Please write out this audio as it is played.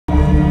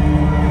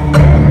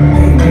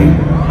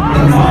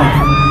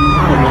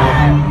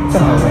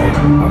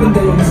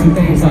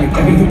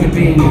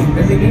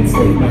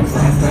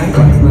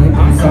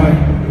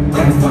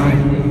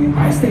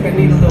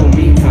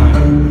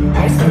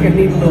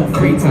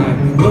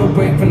time. Little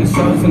break from the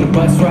shows and the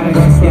bus rides.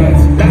 Yeah,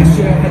 last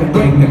year I had a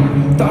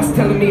breakdown. Thoughts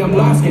telling me I'm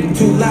lost, getting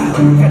too loud.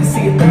 Had to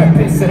see a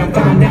therapist and I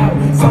found out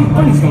something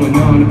funny's going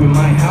on up in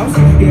my house.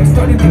 Yeah, I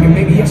started thinking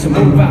maybe I should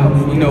move out.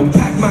 You know,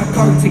 pack my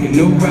car, take a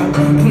new route.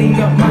 Clean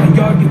up my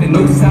yard, get the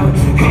noose out.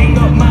 Hang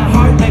up my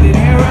heart, let it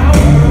air out.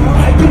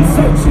 I've been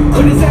searching,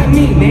 what does that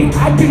mean, Nate?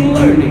 I've been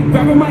learning,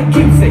 grabbing my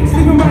keepsakes,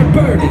 leaving my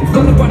burdens.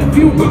 Well, I brought a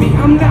few with me,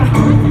 I'm not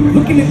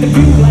looking at the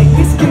view like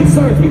this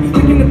concerns me.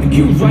 Looking at the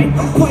cues, right?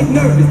 I'm quite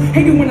nervous.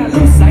 Hating when I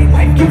lose sight,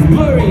 life gets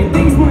blurry and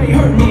things might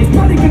hurt me. It's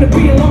probably gonna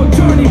be a long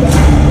journey, but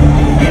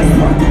yeah, it's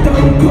worth it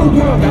though. Cold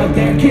world out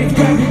there, kids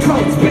grab your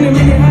coat. It's been a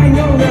minute, I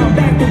know now I'm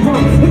back to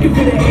Rome. Looking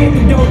for the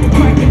antidote to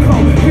crack the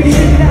code. Pretty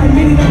sure that I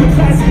admit it, I'm a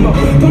classic mode.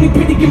 Don't need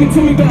pity, give it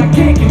to me, but I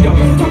can't get dope.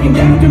 Talking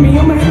down to me,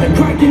 I'ma have to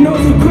crack your nose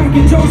for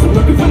cracking jokes. I'm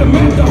looking for the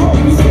map to hope.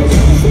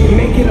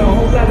 Making a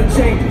whole lot of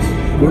changes.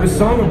 Wrote a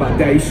song about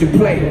that, you should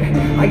play it.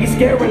 I get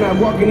scared when I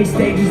walk in these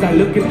stages. I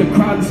look at the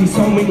crowd and see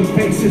so many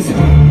faces.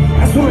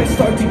 That's when I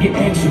start to get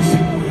anxious.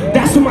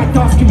 That's when my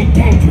thoughts can be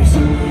dangerous.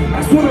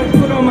 That's when I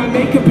put on my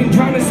makeup and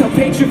drown in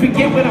self-hatred.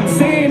 Forget what I'm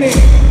saying it.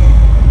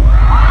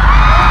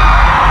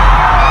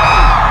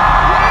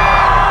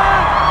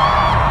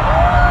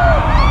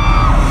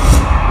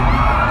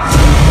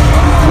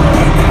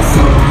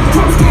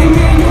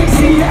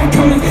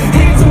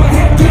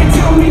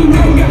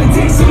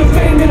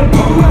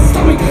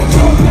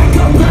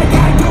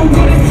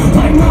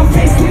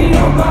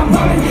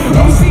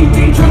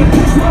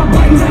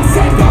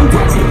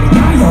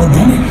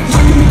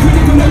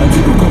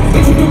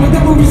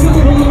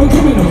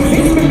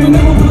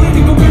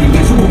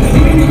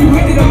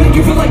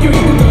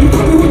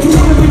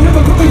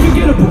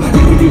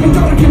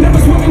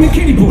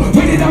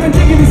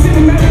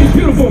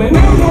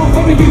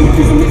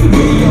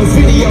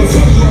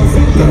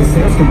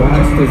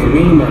 Doesn't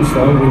mean much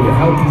though when you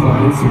help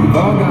clients. We've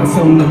all got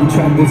something that we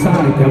trapped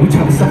inside that we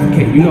try to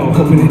suffocate, you know,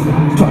 hoping it.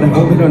 Try to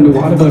hold it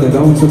underwater but it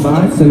don't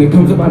survive. And it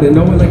comes up out of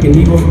nowhere like an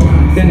eagle.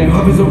 Then it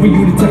hovers over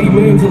you to tell you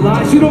millions of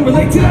lies. You don't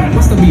relate to that?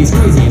 Must be as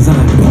crazy as I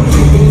am.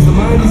 The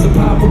mind is a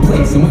powerful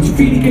place, and what you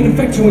feed it can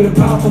affect you in a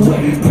powerful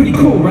way. Pretty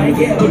cool, right?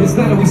 Yeah, but it's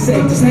not always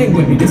safe. Just hang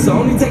with me,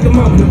 this'll only take a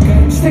moment,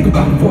 okay? Just think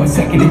about it for a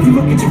second. If you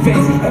look at your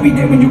face every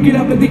day when you get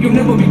up and think you'll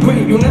never be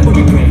great, you'll never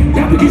be great.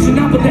 Not because you're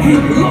not, but the hate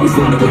will always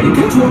find a way to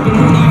cut you up and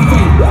run your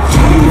fate. I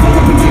don't give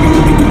up and take a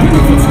look at the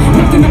benefits.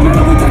 Nothing no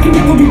matter what, I can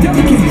never be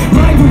delicate.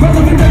 Life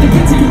irrelevant, that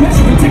depends on your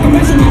measurement. Take a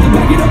measurement to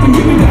back it up and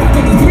give me the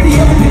evidence. Pretty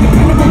evident,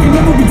 dependable, can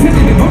never be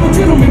tentative. I'm a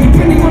gentleman,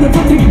 depending on if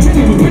I think you're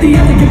genuine. Pretty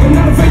elegant, but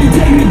not afraid to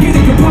tell you to get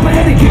it. Your proper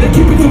etiquette, I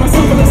keep it to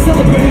myself and I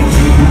celebrate.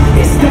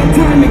 It's that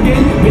time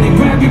again. Better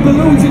grab your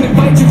balloons and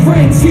invite your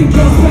friends.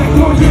 Seatbelts back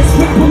on, yes,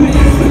 strap them in.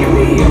 Look at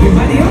me,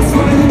 everybody else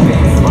smiling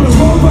big. On a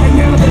roll right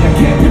now that I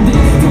can't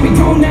predict. Tell me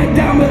tone that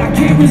down, but I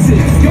can't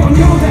resist. Y'all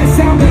know that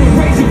sound, better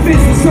raise your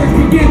fist. The search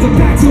begins, I'm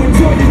back to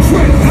enjoy the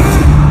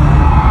trip.